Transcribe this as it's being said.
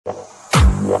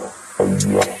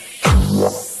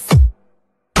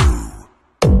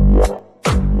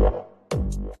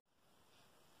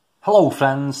Hello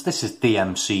friends, this is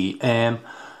DMC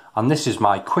and this is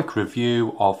my quick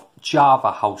review of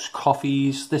Java House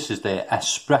coffees. This is their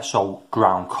espresso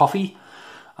ground coffee,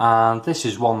 and this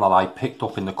is one that I picked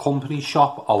up in the company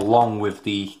shop along with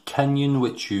the Kenyan,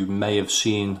 which you may have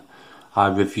seen I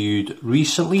reviewed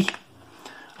recently.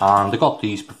 And I got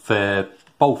these for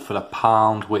both for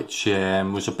 £1, which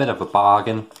was a bit of a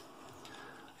bargain.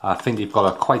 I think they've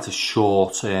got quite a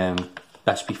short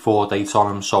best before date on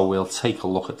them, so we'll take a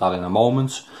look at that in a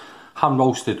moment. Hand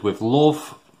roasted with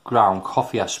love, ground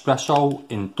coffee espresso,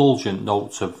 indulgent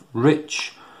notes of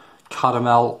rich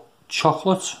caramel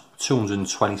chocolate,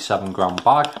 227 gram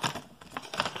bag.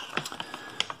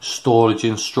 Storage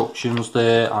instructions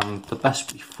there, and the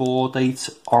best before date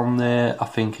on there I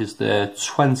think is the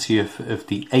 20th of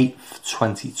the 8th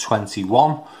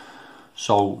 2021,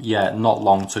 so yeah, not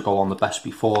long to go on the best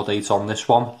before date on this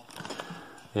one.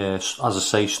 As I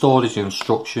say, storage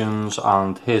instructions,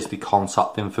 and here's the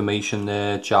contact information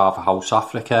there. Java House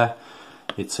Africa.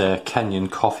 It's a Kenyan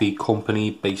coffee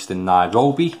company based in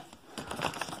Nairobi.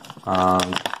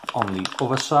 And on the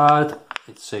other side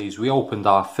it says, we opened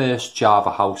our first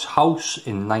Java House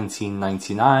in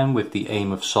 1999 with the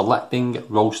aim of selecting,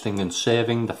 roasting and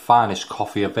serving the finest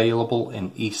coffee available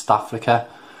in East Africa.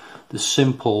 The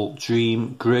simple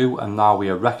dream grew, and now we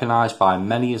are recognised by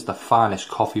many as the finest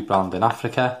coffee brand in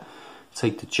Africa.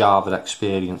 Take the Java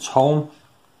experience home.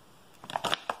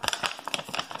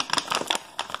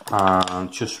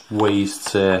 And just ways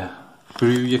to brew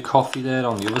your coffee there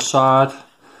on the other side.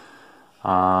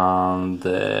 And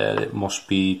it must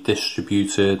be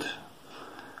distributed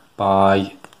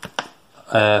by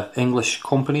an English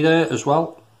company there as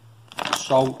well.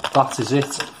 So that is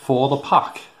it for the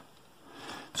pack.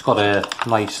 It's got a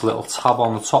nice little tab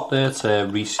on the top there to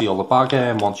reseal the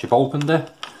bag once you've opened it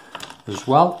as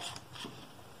well.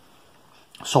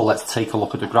 So let's take a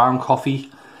look at the ground coffee.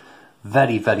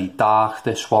 Very, very dark,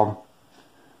 this one.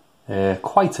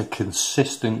 Quite a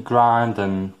consistent grind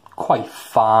and quite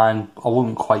fine. I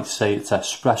wouldn't quite say it's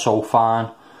espresso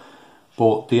fine,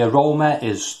 but the aroma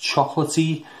is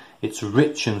chocolatey. It's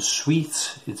rich and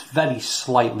sweet. It's very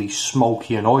slightly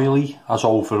smoky and oily, as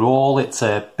overall it's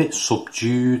a bit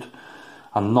subdued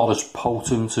and not as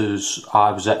potent as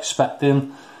I was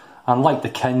expecting. And like the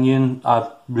Kenyan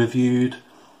I've reviewed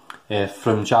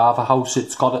from Java House,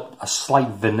 it's got a slight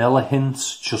vanilla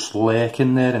hint just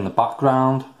lurking there in the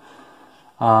background.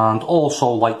 And also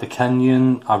like the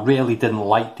Kenyan, I really didn't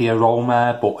like the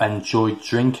aroma but enjoyed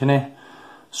drinking it.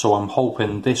 So I'm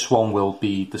hoping this one will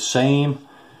be the same.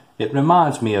 It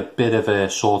reminds me a bit of a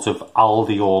sort of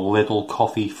Aldi or Lidl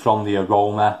coffee from the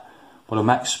aroma, but I'm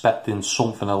expecting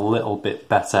something a little bit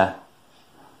better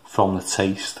from the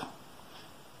taste.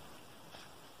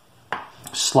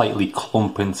 Slightly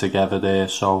clumping together there,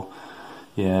 so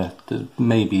yeah,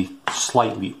 maybe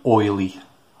slightly oily,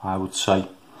 I would say.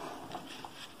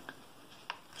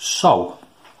 So,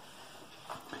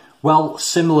 well,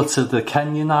 similar to the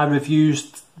Kenyan I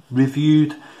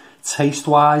reviewed,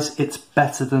 taste-wise, it's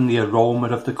better than the aroma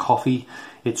of the coffee.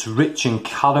 It's rich and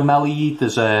caramelly.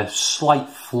 There's a slight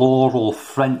floral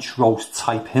French roast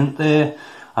type hint there.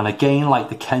 And again, like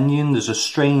the Kenyan, there's a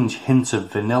strange hint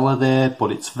of vanilla there,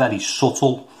 but it's very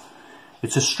subtle.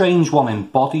 It's a strange one in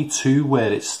body too,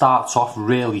 where it starts off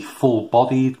really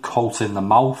full-bodied, coating the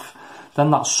mouth.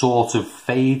 Then that sort of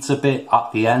fades a bit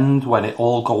at the end when it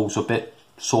all goes a bit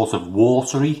sort of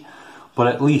watery. But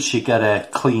at least you get a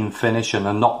clean finish and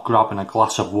are not grabbing a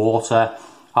glass of water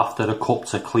after a cup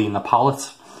to clean the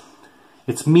palate.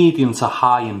 It's medium to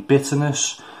high in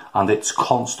bitterness, and it's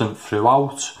constant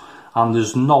throughout, and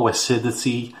there's no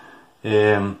acidity.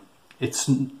 It's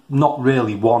not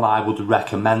really one I would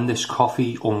recommend, this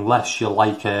coffee, unless you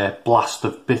like a blast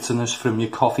of bitterness from your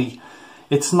coffee.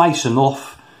 It's nice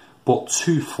enough, but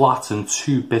too flat and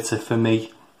too bitter for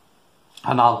me.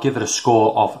 And I'll give it a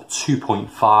score of 2.5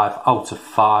 out of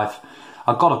 5.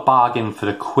 I got a bargain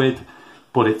for £1,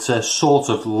 but it's a sort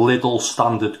of Lidl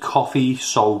standard coffee,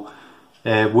 so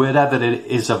wherever it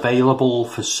is available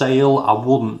for sale, I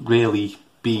wouldn't really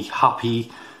be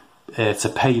happy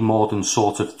to pay more than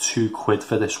sort of £2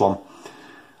 for this one.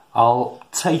 I'll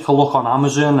take a look on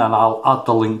Amazon and I'll add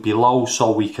the link below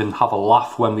so we can have a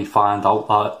laugh when we find out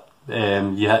that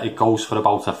yeah, it goes for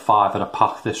about a £5 a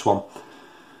pack, this one.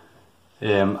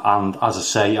 And as I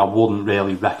say, I wouldn't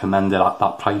really recommend it at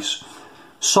that price.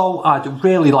 So I'd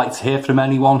really like to hear from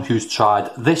anyone who's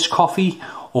tried this coffee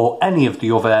or any of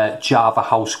the other Java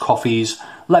House coffees.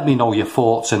 Let me know your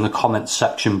thoughts in the comments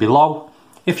section below.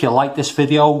 If you like this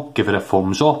video, give it a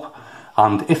thumbs up,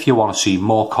 And if you want to see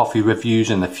more coffee reviews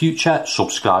in the future,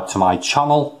 subscribe to my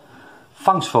channel.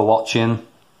 Thanks for watching.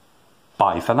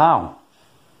 Bye for now.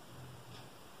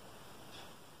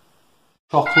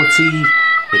 Chocolatey,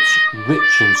 it's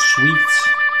rich and sweet.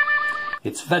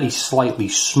 It's very slightly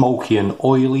smoky and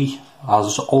oily,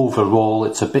 as overall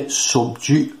it's a bit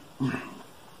subdued.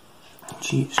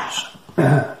 Jesus.